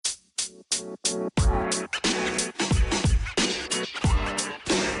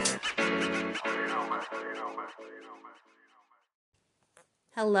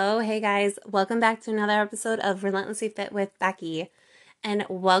Hello, hey guys, welcome back to another episode of Relentlessly Fit with Becky, and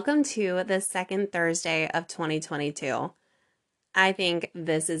welcome to the second Thursday of 2022. I think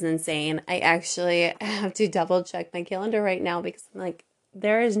this is insane. I actually have to double check my calendar right now because I'm like,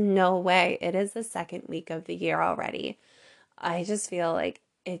 there is no way it is the second week of the year already. I just feel like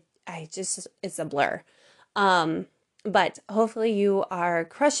it's a blur. But hopefully you are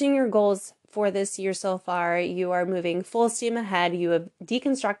crushing your goals for this year so far. You are moving full steam ahead. You have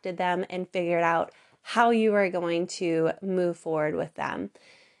deconstructed them and figured out how you are going to move forward with them.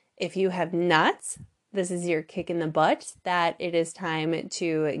 If you have not, this is your kick in the butt that it is time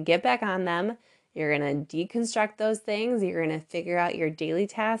to get back on them. You're going to deconstruct those things. You're going to figure out your daily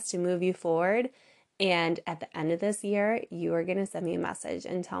tasks to move you forward. And at the end of this year, you are going to send me a message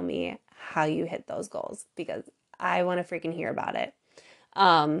and tell me how you hit those goals because I want to freaking hear about it.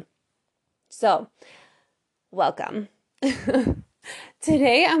 So welcome.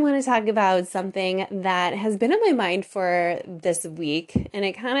 Today, I'm going to talk about something that has been on my mind for this week, and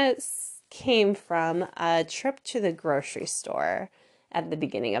it kind of came from a trip to the grocery store at the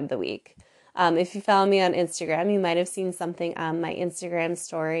beginning of the week. If you follow me on Instagram, you might have seen something on my Instagram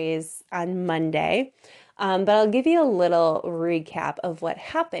stories on Monday, but I'll give you a little recap of what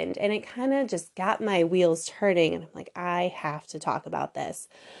happened, and it kind of just got my wheels turning, and I'm like, I have to talk about this.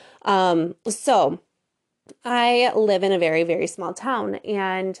 So I live in a very, very small town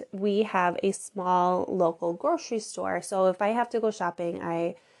and we have a small local grocery store. So if I have to go shopping,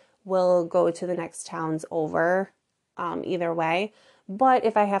 I will go to the next towns over, either way. But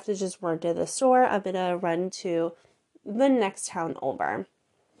if I have to just run to the store, I'm going to run to the next town over.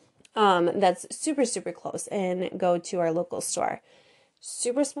 That's super, super close and go to our local store.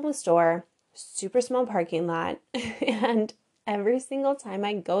 Super small store, super small parking lot. And every single time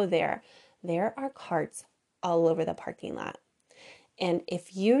I go there, there are carts all over the parking lot. And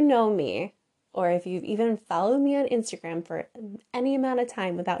if you know me, or if you've even followed me on Instagram for any amount of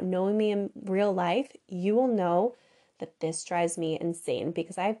time without knowing me in real life, you will know that this drives me insane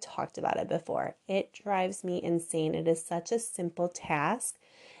because I've talked about it before. It drives me insane. It is such a simple task.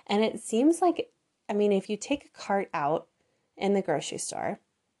 And it seems like, if you take a cart out in the grocery store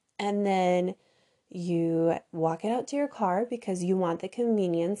and then you walk it out to your car because you want the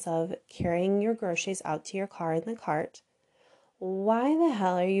convenience of carrying your groceries out to your car in the cart. Why the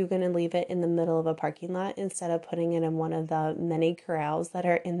hell are you going to leave it in the middle of a parking lot instead of putting it in one of the many corrals that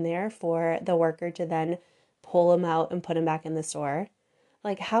are in there for the worker to then pull them out and put them back in the store?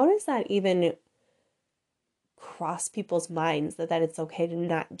 Like, how does that even cross people's minds that it's okay to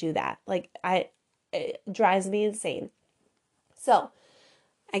not do that? It drives me insane. So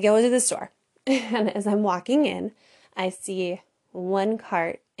I go into the store. And as I'm walking in, I see one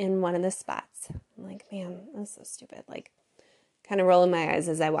cart in one of the spots. I'm like, man, that's so stupid. Like, kind of rolling my eyes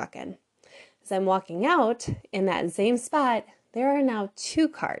as I walk in. As I'm walking out in that same spot, there are now two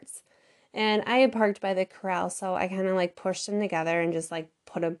carts. And I had parked by the corral, so I kind of like pushed them together and just like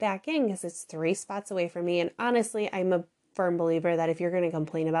put them back in because it's 3 spots away from me. And honestly, I'm a firm believer that if you're going to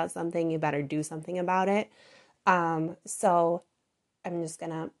complain about something, you better do something about it. So I'm just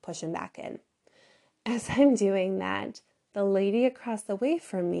going to push them back in. As I'm doing that, the lady across the way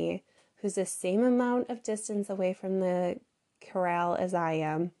from me, who's the same amount of distance away from the corral as I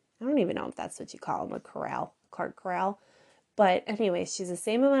am, I don't even know if that's what you call them, a corral, cart corral. But anyway, she's the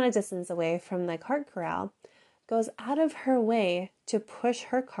same amount of distance away from the cart corral, goes out of her way to push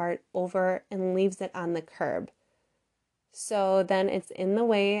her cart over and leaves it on the curb. So then it's in the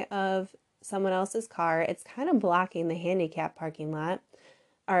way of someone else's car. It's kind of blocking the handicap parking lot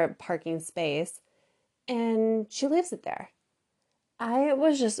or parking space. And she leaves it there. I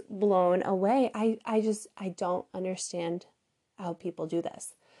was just blown away. I don't understand how people do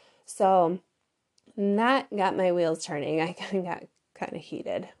this. So that got my wheels turning. I got kind of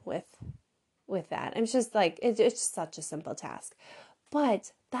heated with that. I'm just like, it's just such a simple task.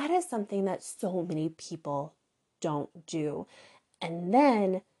 But that is something that so many people don't do. And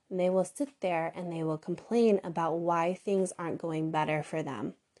then they will sit there and they will complain about why things aren't going better for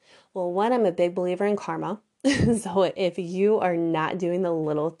them. Well, one, I'm a big believer in karma. So if you are not doing the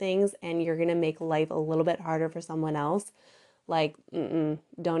little things and you're going to make life a little bit harder for someone else, like,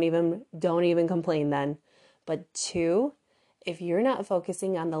 don't even complain then. But 2, if you're not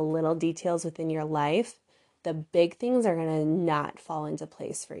focusing on the little details within your life, the big things are going to not fall into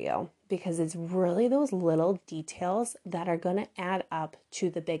place for you because it's really those little details that are going to add up to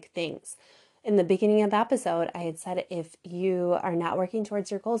the big things. In the beginning of the episode, I had said if you are not working towards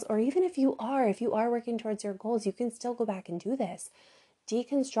your goals, or even if you are working towards your goals, you can still go back and do this.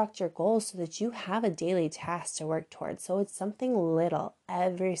 Deconstruct your goals so that you have a daily task to work towards. So it's something little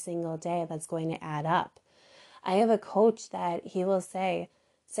every single day that's going to add up. I have a coach that he will say,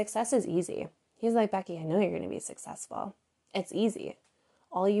 success is easy. He's like, Becky, I know you're going to be successful. It's easy.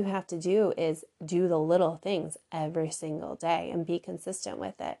 All you have to do is do the little things every single day and be consistent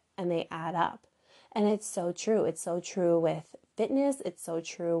with it, and they add up. And it's so true. It's so true with fitness. It's so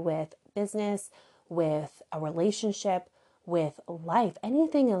true with business, with a relationship, with life,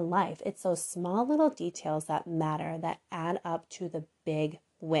 anything in life. It's those small little details that matter, that add up to the big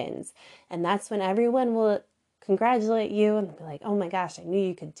wins. And that's when everyone will congratulate you and be like, oh my gosh, I knew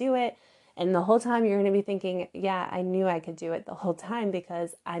you could do it. And the whole time you're going to be thinking, yeah, I knew I could do it the whole time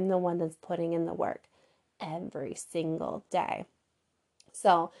because I'm the one that's putting in the work every single day.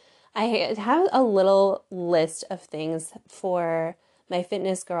 So I have a little list of things for my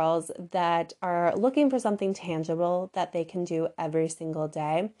fitness girls that are looking for something tangible that they can do every single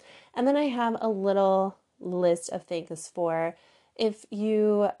day. And then I have a little list of things for if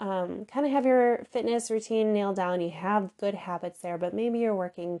you kind of have your fitness routine nailed down, you have good habits there, but maybe you're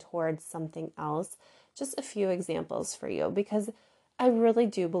working towards something else. Just a few examples for you, because I really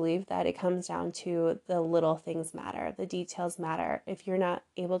do believe that it comes down to the little things matter, the details matter. If you're not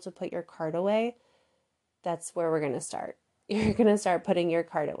able to put your cart away, that's where we're going to start. You're going to start putting your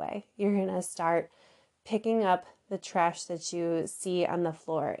cart away. You're going to start picking up the trash that you see on the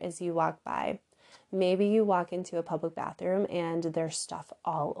floor as you walk by. Maybe you walk into a public bathroom and there's stuff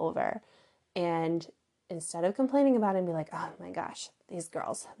all over. And instead of complaining about it and be like, oh my gosh, these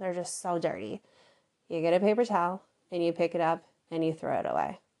girls, they're just so dirty. You get a paper towel and you pick it up and you throw it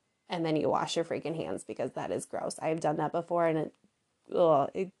away. And then you wash your freaking hands because that is gross. I've done that before and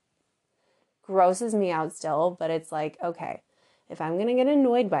it grosses me out still. But it's like, okay, if I'm going to get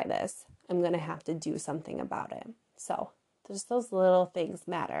annoyed by this, I'm going to have to do something about it. So just those little things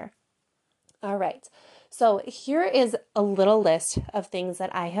matter. All right, so here is a little list of things that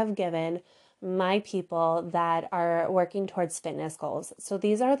I have given my people that are working towards fitness goals. So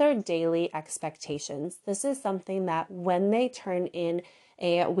these are their daily expectations. This is something that when they turn in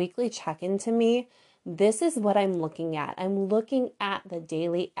a weekly check-in to me, this is what I'm looking at. I'm looking at the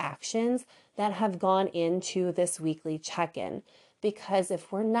daily actions that have gone into this weekly check-in. Because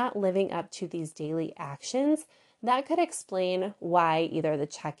if we're not living up to these daily actions, that could explain why either the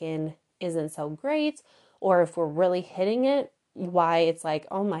check-in isn't so great, or if we're really hitting it, why it's like,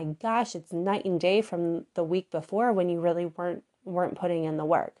 oh my gosh, it's night and day from the week before when you really weren't putting in the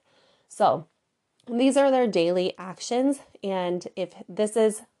work. So these are their daily actions, and if this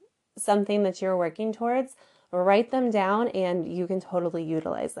is something that you're working towards, write them down and you can totally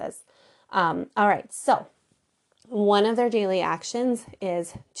utilize this. All right, so one of their daily actions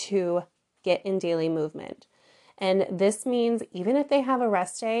is to get in daily movement. And this means even if they have a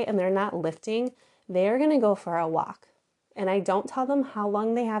rest day and they're not lifting, they're going to go for a walk. And I don't tell them how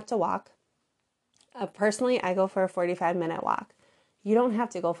long they have to walk. Personally, I go for a 45-minute walk. You don't have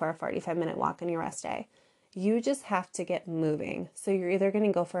to go for a 45-minute walk on your rest day. You just have to get moving. So you're either going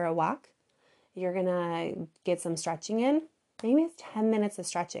to go for a walk, you're going to get some stretching in. Maybe it's 10 minutes of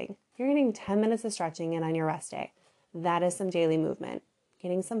stretching. You're getting 10 minutes of stretching in on your rest day. That is some daily movement.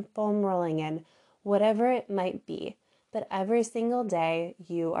 Getting some foam rolling in. Whatever it might be, but every single day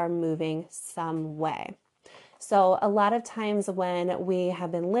you are moving some way. So a lot of times when we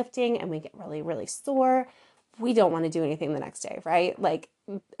have been lifting and we get really, really sore, we don't want to do anything the next day, right? Like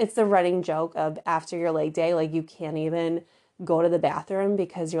it's the running joke of after your leg day, like you can't even go to the bathroom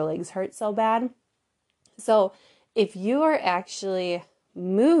because your legs hurt so bad. So if you are actually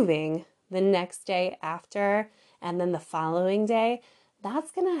moving the next day after and then the following day,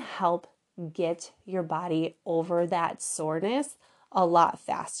 that's going to help get your body over that soreness a lot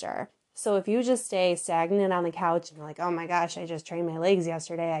faster. So if you just stay stagnant on the couch and you're like, oh my gosh, I just trained my legs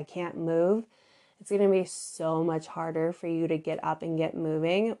yesterday, I can't move, it's going to be so much harder for you to get up and get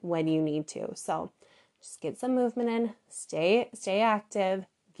moving when you need to. So just get some movement in, stay active,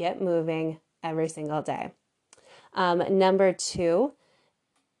 get moving every single day. Number 2,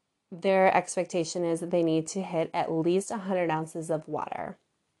 their expectation is that they need to hit at least 100 ounces of water.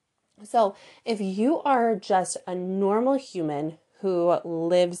 So if you are just a normal human who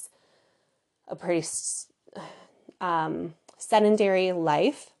lives a pretty sedentary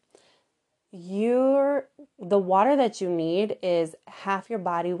life, the water that you need is half your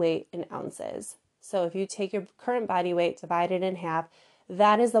body weight in ounces. So if you take your current body weight, divide it in half,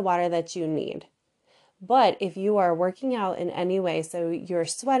 that is the water that you need. But if you are working out in any way, so you're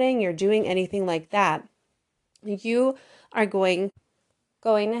sweating, you're doing anything like that, you are going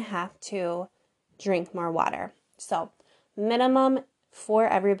to have to drink more water. So minimum for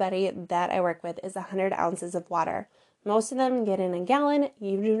everybody that I work with is 100 ounces of water. Most of them get in a gallon.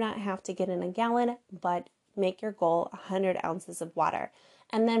 You do not have to get in a gallon, but make your goal 100 ounces of water.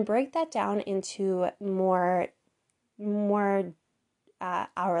 And then break that down into more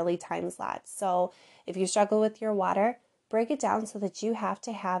hourly time slots. So if you struggle with your water, break it down so that you have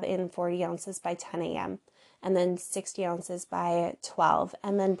to have in 40 ounces by 10 a.m. and then 60 ounces by 12,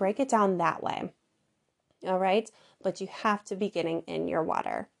 and then break it down that way. All right, but you have to be getting in your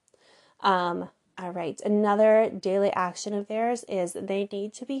water. All right, another daily action of theirs is they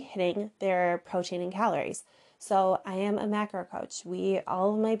need to be hitting their protein and calories. So I am a macro coach.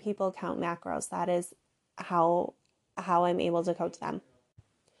 All of my people count macros. That is how I'm able to coach them.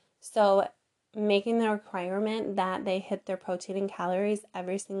 So making the requirement that they hit their protein and calories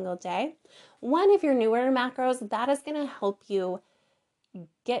every single day. One, if you're newer to macros, that is going to help you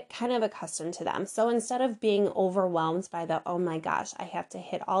get kind of accustomed to them. So instead of being overwhelmed by oh my gosh, I have to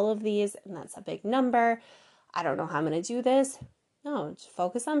hit all of these and that's a big number, I don't know how I'm going to do this. No, just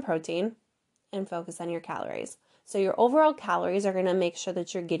focus on protein and focus on your calories. So your overall calories are going to make sure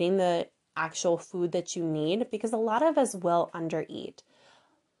that you're getting the actual food that you need, because a lot of us will undereat.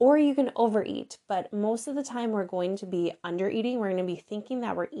 Or you can overeat, but most of the time we're going to be undereating. We're going to be thinking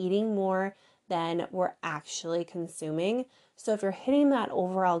that we're eating more than we're actually consuming. So if you're hitting that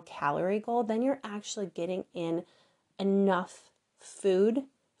overall calorie goal, then you're actually getting in enough food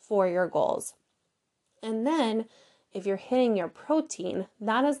for your goals. And then if you're hitting your protein,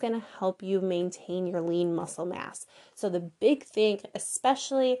 that is going to help you maintain your lean muscle mass. So the big thing,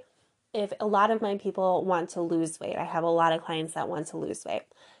 especially if a lot of my people want to lose weight, I have a lot of clients that want to lose weight.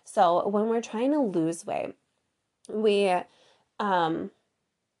 So when we're trying to lose weight, we want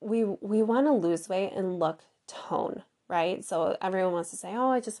to lose weight and look toned, right? So everyone wants to say, oh,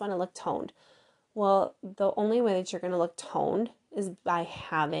 I just want to look toned. Well, the only way that you're going to look toned is by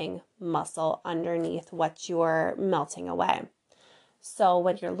having muscle underneath what you're melting away. So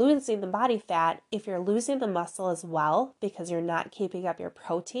when you're losing the body fat, if you're losing the muscle as well, because you're not keeping up your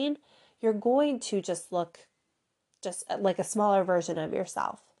protein, you're going to just look just like a smaller version of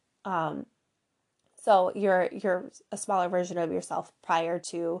yourself. So you're a smaller version of yourself prior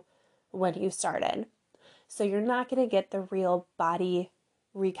to when you started. So you're not going to get the real body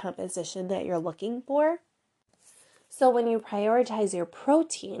recomposition that you're looking for. So when you prioritize your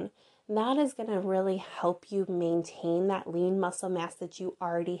protein, that is going to really help you maintain that lean muscle mass that you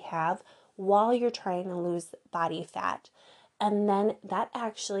already have while you're trying to lose body fat. And then that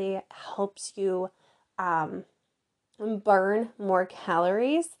actually helps you burn more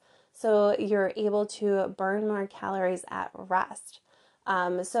calories. So you're able to burn more calories at rest.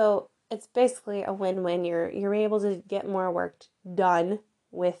 So it's basically a win-win. You're able to get more work done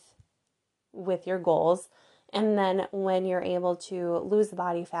with your goals. And then when you're able to lose the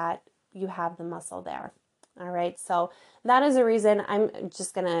body fat, you have the muscle there. All right. So that is a reason. I'm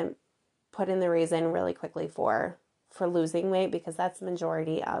just going to put in the reason really quickly for losing weight, because that's the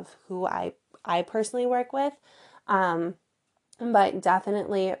majority of who I personally work with. But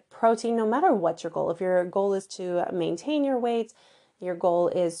definitely protein, no matter what your goal. If your goal is to maintain your weight, your goal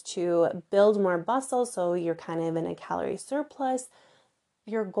is to build more muscle, so you're kind of in a calorie surplus,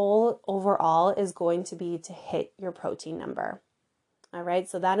 your goal overall is going to be to hit your protein number. All right,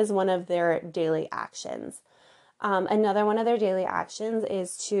 so that is one of their daily actions. Another one of their daily actions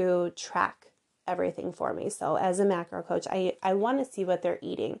is to track everything for me. So as a macro coach, I want to see what they're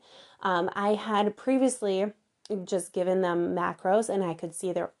eating. I had previously just given them macros and I could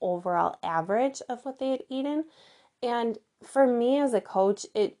see their overall average of what they had eaten. And for me as a coach,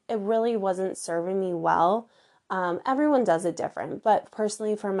 it really wasn't serving me well. Everyone does it different, but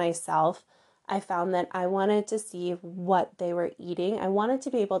personally for myself, I found that I wanted to see what they were eating. I wanted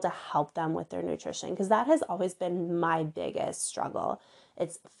to be able to help them with their nutrition, because that has always been my biggest struggle.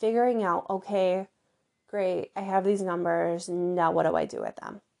 It's figuring out, okay, great, I have these numbers, now what do I do with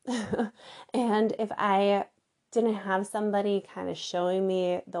them? And if I didn't have somebody kind of showing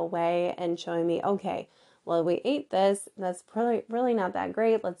me the way and showing me, okay, well, we ate this, that's really not that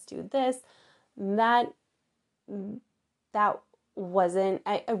great, let's do this, that wasn't,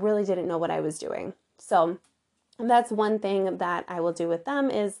 I really didn't know what I was doing. So that's one thing that I will do with them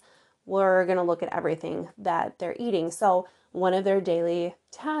is we're going to look at everything that they're eating. So one of their daily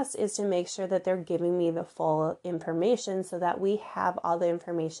tasks is to make sure that they're giving me the full information so that we have all the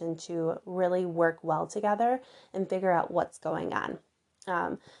information to really work well together and figure out what's going on.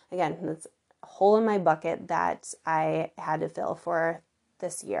 Again, that's hole in my bucket that I had to fill for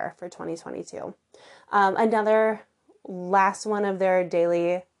this year, for 2022. Another last one of their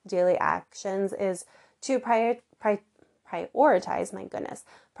daily actions is to prioritize, my goodness,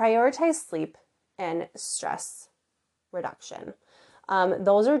 prioritize sleep and stress reduction.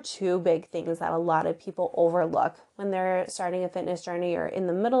 Those are two big things that a lot of people overlook when they're starting a fitness journey or in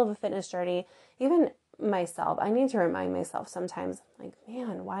the middle of a fitness journey. Even myself, I need to remind myself sometimes, like,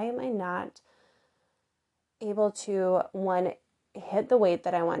 man, why am I not able to, one, hit the weight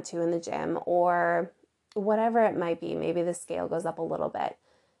that I want to in the gym, or whatever it might be. Maybe the scale goes up a little bit.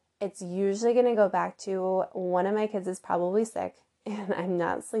 It's usually going to go back to one of my kids is probably sick and I'm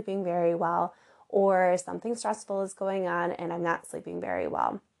not sleeping very well, or something stressful is going on and I'm not sleeping very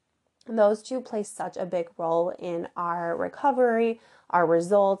well. Those two play such a big role in our recovery, our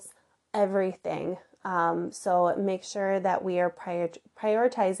results, everything. So make sure that we are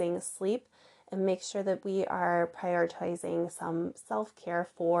prioritizing sleep, and make sure that we are prioritizing some self-care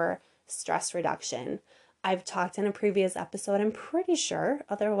for stress reduction. I've talked in a previous episode, I'm pretty sure,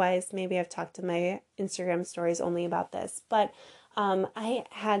 otherwise maybe I've talked to my Instagram stories only about this, but I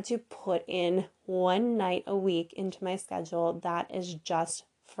had to put in one night a week into my schedule that is just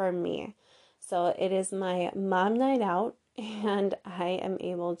for me. So it is my mom night out, and I am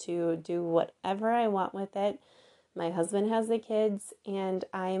able to do whatever I want with it. My husband has the kids, and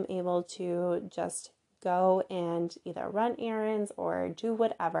I am able to just go and either run errands or do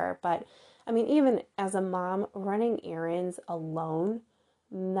whatever. But I mean, even as a mom, running errands alone,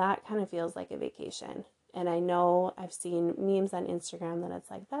 that kind of feels like a vacation. And I know I've seen memes on Instagram that it's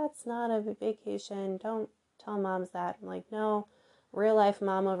like, that's not a vacation. Don't tell moms that. I'm like, no, real life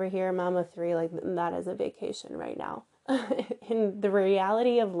mom over here, mom of three, like that is a vacation right now. In the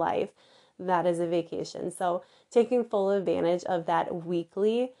reality of life, that is a vacation. So taking full advantage of that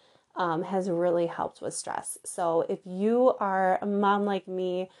weekly has really helped with stress. So if you are a mom like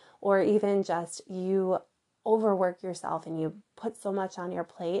me, or even just you overwork yourself and you put so much on your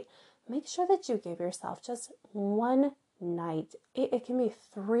plate, make sure that you give yourself just one night. It can be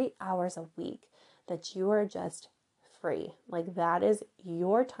 3 hours a week that you are just free. Like, that is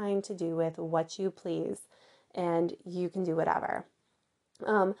your time to do with what you please, and you can do whatever.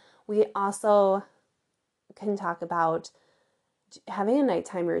 We also can talk about having a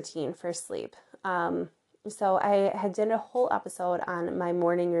nighttime routine for sleep. So I had done a whole episode on my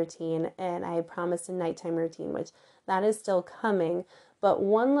morning routine, and I promised a nighttime routine, which that is still coming. But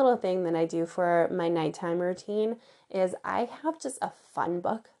one little thing that I do for my nighttime routine is I have just a fun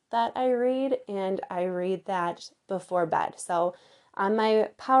book that I read, and I read that before bed. So on my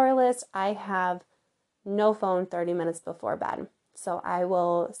power list, I have no phone 30 minutes before bed. So I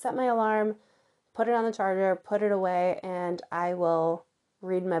will set my alarm, put it on the charger, put it away, and I will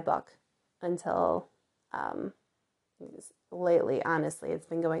read my book until lately, honestly, it's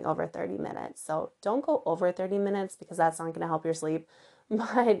been going over 30 minutes. So don't go over 30 minutes because that's not going to help your sleep.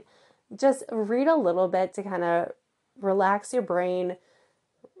 But just read a little bit to kind of relax your brain,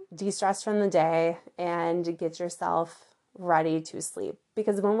 de-stress from the day, and get yourself ready to sleep.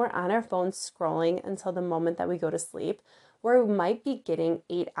 Because when we're on our phones scrolling until the moment that we go to sleep, we might be getting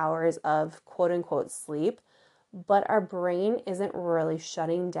 8 hours of quote unquote sleep, but our brain isn't really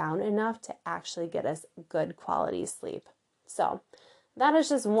shutting down enough to actually get us good quality sleep. So that is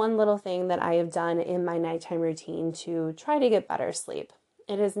just one little thing that I have done in my nighttime routine to try to get better sleep.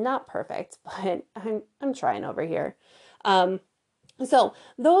 It is not perfect, but I'm trying over here. So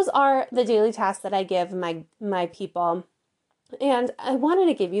those are the daily tasks that I give my people. And I wanted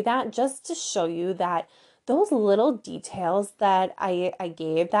to give you that just to show you that those little details that I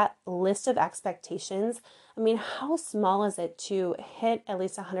gave, that list of expectations, I mean, how small is it to hit at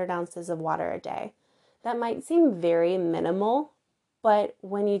least 100 ounces of water a day? That might seem very minimal, but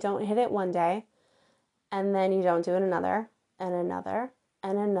when you don't hit it one day, and then you don't do it another, and another,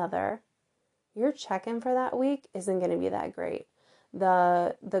 and another, your check-in for that week isn't going to be that great.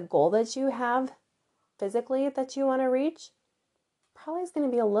 The goal that you have physically that you want to reach probably is going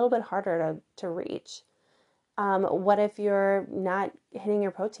to be a little bit harder to reach. What if you're not hitting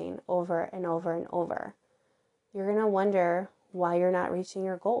your protein over and over and over? You're going to wonder why you're not reaching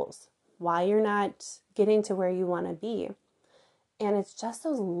your goals, why you're not getting to where you want to be. And it's just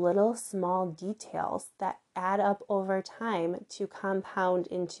those little small details that add up over time to compound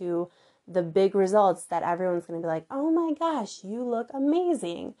into the big results that everyone's going to be like, oh my gosh, you look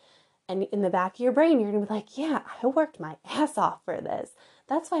amazing. And in the back of your brain, you're going to be like, yeah, I worked my ass off for this.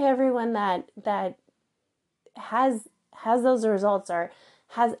 That's why everyone that has those results or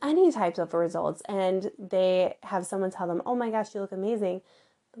has any types of results and they have someone tell them, oh my gosh, you look amazing,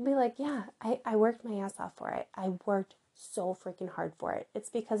 they'll be like, yeah, I worked my ass off for it. I worked so freaking hard for it. It's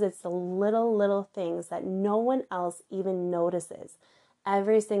because it's the little things that no one else even notices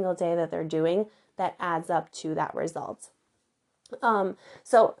every single day that they're doing that adds up to that result.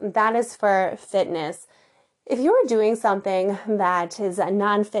 So that is for fitness. If you are doing something that is a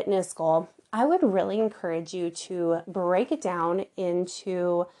non-fitness goal, I would really encourage you to break it down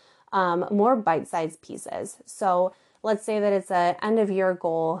into more bite-sized pieces. So let's say that it's an end of year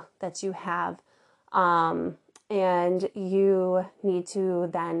goal that you have, and you need to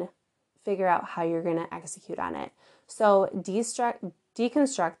then figure out how you're going to execute on it. So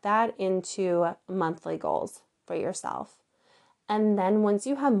deconstruct that into monthly goals for yourself. And then once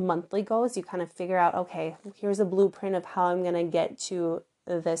you have monthly goals, you kind of figure out, okay, here's a blueprint of how I'm going to get to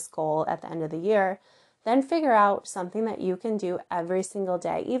this goal at the end of the year. Then figure out something that you can do every single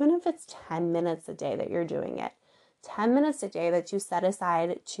day, even if it's 10 minutes a day that you're doing it. 10 minutes a day that you set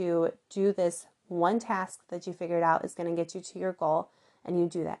aside to do this one task that you figured out is going to get you to your goal, and you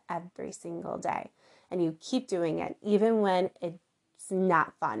do that every single day. And you keep doing it, even when it's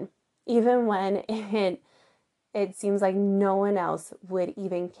not fun, even when it seems like no one else would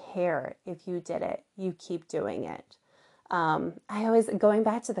even care if you did it. You keep doing it. I always, going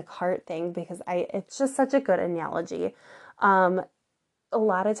back to the cart thing, because it's just such a good analogy. A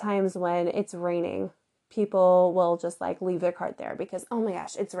lot of times when it's raining, people will just like leave their cart there because, oh my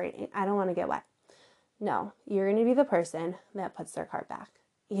gosh, it's raining. I don't want to get wet. No, you're going to be the person that puts their cart back.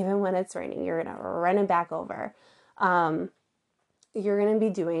 Even when it's raining, you're going to run it back over. You're going to be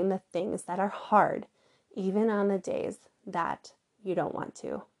doing the things that are hard, even on the days that you don't want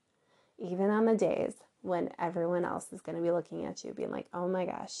to. Even on the days when everyone else is going to be looking at you being like, oh my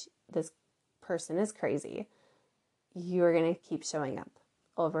gosh, this person is crazy. You're going to keep showing up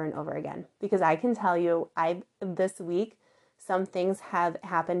over and over again. Because I can tell you, this week, some things have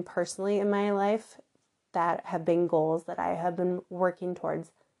happened personally in my life that have been goals that I have been working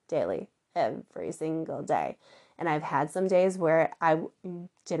towards daily, every single day. And I've had some days where I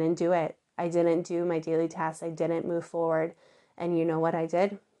didn't do it. I didn't do my daily tasks. I didn't move forward. And you know what I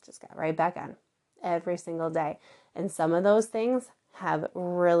did? Just got right back on every single day. And some of those things have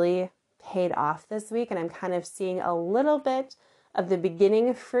really paid off this week. And I'm kind of seeing a little bit of the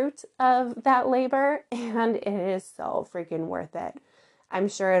beginning fruit of that labor. And it is so freaking worth it. I'm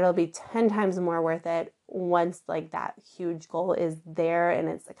sure it'll be 10 times more worth it once like that huge goal is there and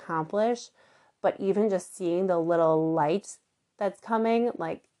it's accomplished. But even just seeing the little light that's coming,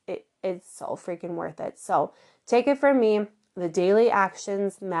 like it's so freaking worth it. So take it from me. The daily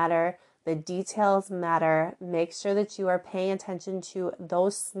actions matter. The details matter. Make sure that you are paying attention to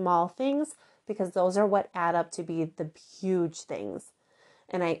those small things because those are what add up to be the huge things.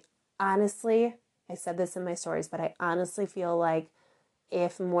 And I said this in my stories, but I honestly feel like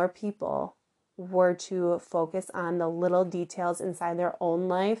if more people were to focus on the little details inside their own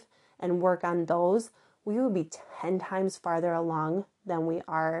life and work on those, we would be 10 times farther along than we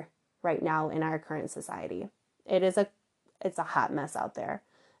are right now in our current society. It's a hot mess out there.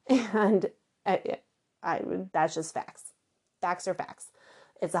 And that's just facts. Facts are facts.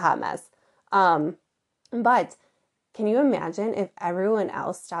 It's a hot mess. But can you imagine if everyone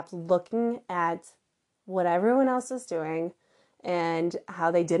else stopped looking at what everyone else was doing and how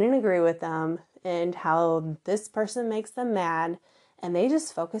they didn't agree with them and how this person makes them mad, and they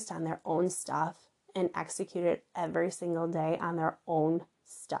just focused on their own stuff and executed every single day on their own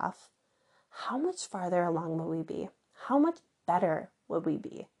stuff? How much farther along would we be? How much better would we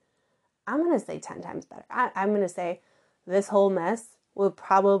be? I'm going to say 10 times better. I'm going to say this whole mess would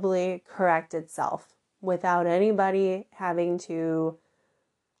probably correct itself without anybody having to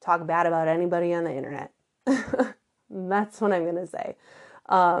talk bad about anybody on the internet. That's what I'm going to say.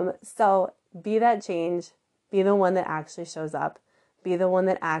 So be that change. Be the one that actually shows up. Be the one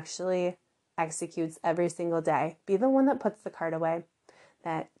that actually executes every single day. Be the one that puts the cart away,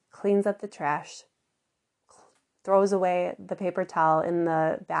 that cleans up the trash, throws away the paper towel in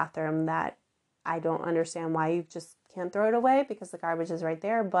the bathroom that I don't understand why you just can't throw it away because the garbage is right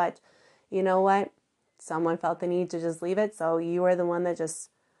there. But you know what? Someone felt the need to just leave it, so you are the one that just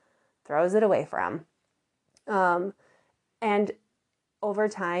throws it away from. And over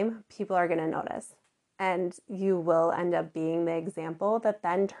time, people are going to notice. And you will end up being the example that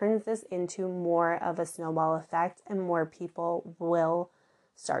then turns this into more of a snowball effect, and more people will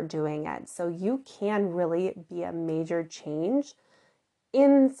start doing it. So you can really be a major change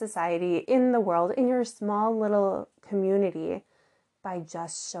in society, in the world, in your small little community by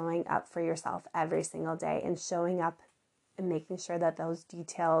just showing up for yourself every single day and showing up and making sure that those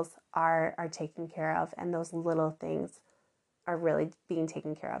details are taken care of and those little things are really being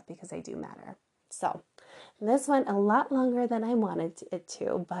taken care of because I do matter. So this went a lot longer than I wanted it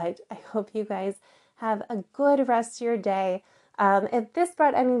to, but I hope you guys have a good rest of your day. If this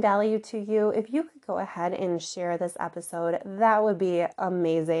brought any value to you, if you could go ahead and share this episode, that would be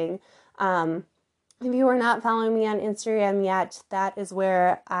amazing. If you are not following me on Instagram yet, that is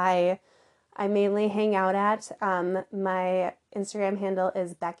where I mainly hang out at. My Instagram handle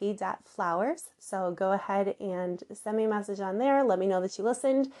is becky.flowers. So go ahead and send me a message on there. Let me know that you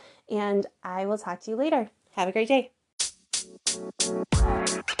listened, and I will talk to you later. Have a great day.